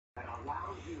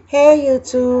Hey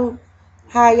YouTube,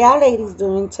 how y'all ladies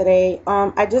doing today?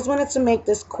 I just wanted to make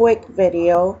this quick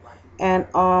video, and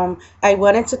I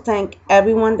wanted to thank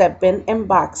everyone that been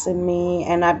inboxing me,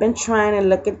 and I've been trying to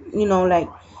look at like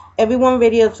everyone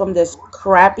videos from this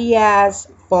crappy ass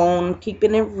phone,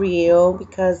 keeping it real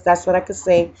because that's what I could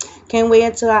say. Can't wait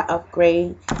until I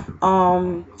upgrade.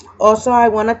 Also I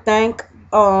want to thank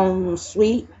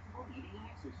Sweet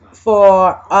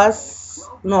for us,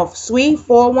 no, Sweet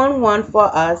 411 for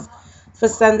us for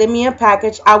sending me a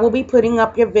package. I will be putting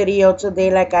up your video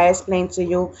today like I explained to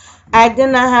you. I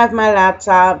did not have my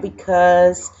laptop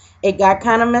because it got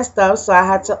kind of messed up, so I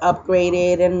had to upgrade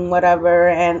it and whatever,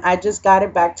 and I just got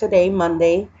it back today,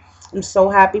 Monday. I'm so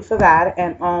happy for that.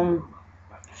 And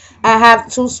I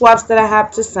have two swaps that I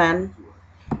have to send,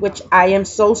 which I am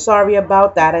so sorry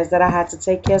about. That is that I had to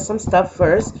take care of some stuff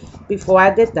first before I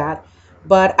did that.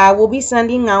 But I will be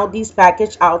sending out these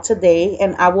package out today,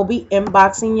 and I will be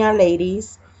inboxing your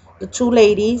ladies, the two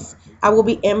ladies. I will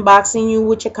be inboxing you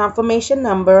with your confirmation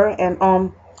number. And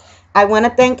I want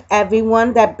to thank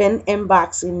everyone that been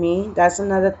inboxing me. That's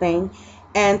another thing.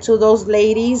 And to those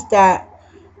ladies that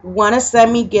want to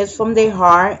send me gifts from their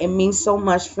heart, it means so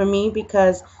much for me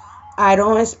because I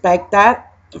don't expect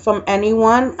that from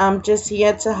anyone. I'm just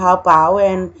here to help out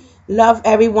and love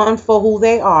everyone for who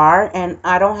they are, and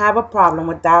I don't have a problem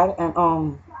with that.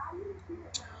 And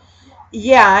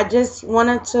yeah, I just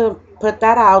wanted to put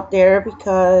that out there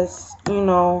because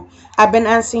I've been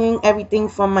answering everything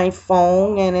from my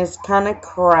phone and it's kind of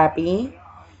crappy,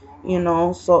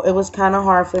 so it was kind of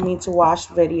hard for me to watch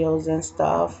videos and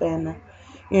stuff, and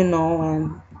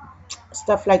and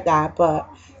stuff like that. But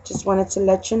just wanted to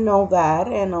let you know that.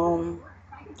 And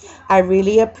I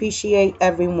really appreciate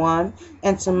everyone.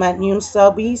 And to my new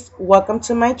subbies, welcome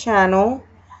to my channel.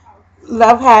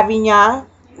 Love having y'all,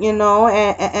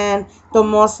 and the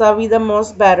more subby, the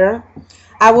most better.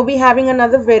 I will be having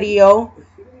another video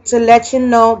to let you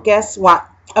know, guess what,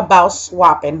 about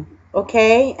swapping.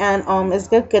 Okay? And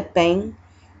it's a good thing.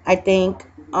 I think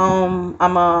I'm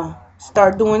gonna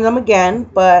start doing them again,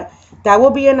 but that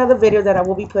will be another video that I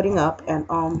will be putting up. And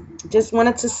just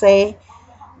wanted to say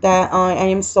that I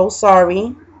am so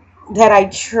sorry that I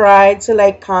tried to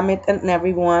like comment on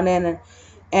everyone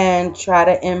and try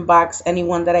to inbox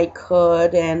anyone that I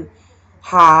could, and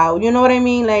how, you know what I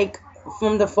mean, like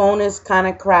from the phone is kind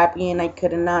of crappy and I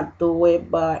could not do it.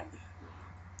 But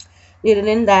other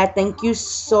than that, thank you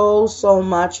so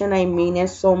much, and I mean it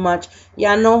so much.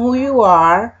 Y'all know who you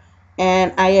are,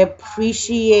 and I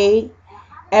appreciate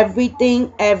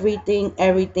everything.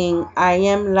 I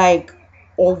am like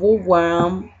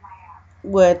overwhelmed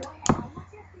with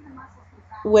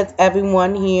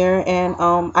everyone here, and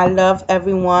I love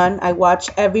everyone. I watch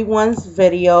everyone's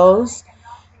videos,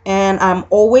 and I'm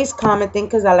always commenting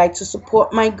because I like to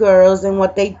support my girls and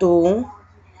what they do.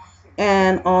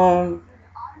 And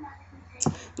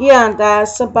yeah,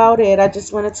 that's about it. I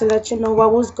just wanted to let you know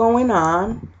what was going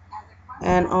on.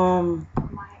 And oh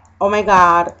my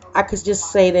god, I could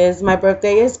just say this, my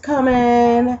birthday is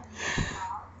coming.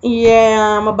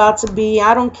 Yeah, I'm about to be,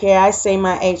 I don't care, I say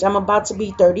my age, I'm about to be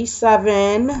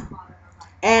 37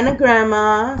 and a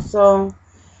grandma. So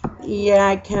yeah,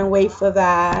 I can't wait for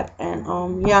that.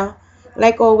 And yeah,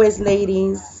 like always,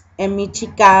 ladies and me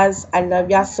chicas, I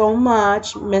love y'all so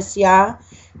much. Miss y'all.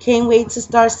 Can't wait to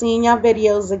start seeing y'all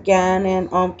videos again.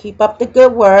 And keep up the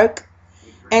good work.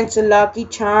 And to Lucky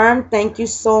Charm, thank you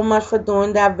so much for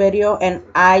doing that video. And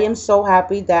I am so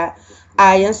happy that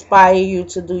I inspire you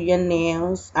to do your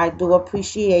nails. I do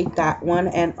appreciate that one.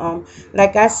 And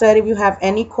like I said, if you have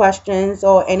any questions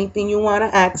or anything you want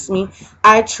to ask me,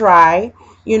 I try.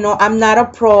 I'm not a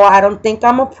pro. I don't think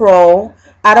I'm a pro.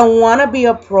 I don't want to be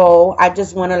a pro. I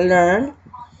just want to learn.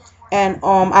 And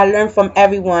I learn from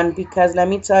everyone because let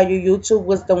me tell you, YouTube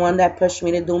was the one that pushed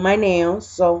me to do my nails.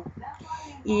 So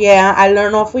yeah, I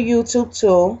learn off of YouTube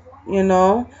too.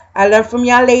 I learn from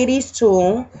y'all ladies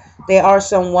too. There are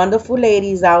some wonderful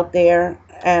ladies out there,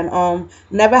 and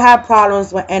never have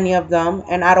problems with any of them,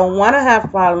 and I don't want to have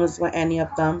problems with any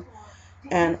of them.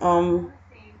 And I'm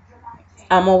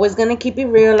always gonna keep it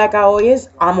real, like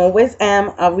I'm always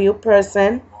am a real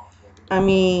person. I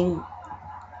mean,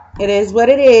 it is what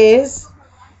it is.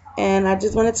 And I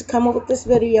just wanted to come up with this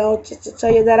video just to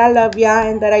tell you that I love y'all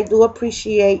and that I do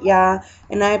appreciate y'all.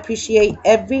 And I appreciate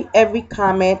every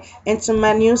comment. And to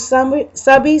my new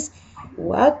subbies,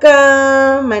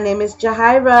 welcome. My name is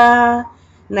Jahira.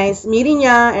 Nice meeting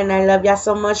y'all, and I love y'all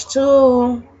so much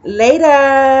too.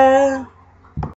 Later.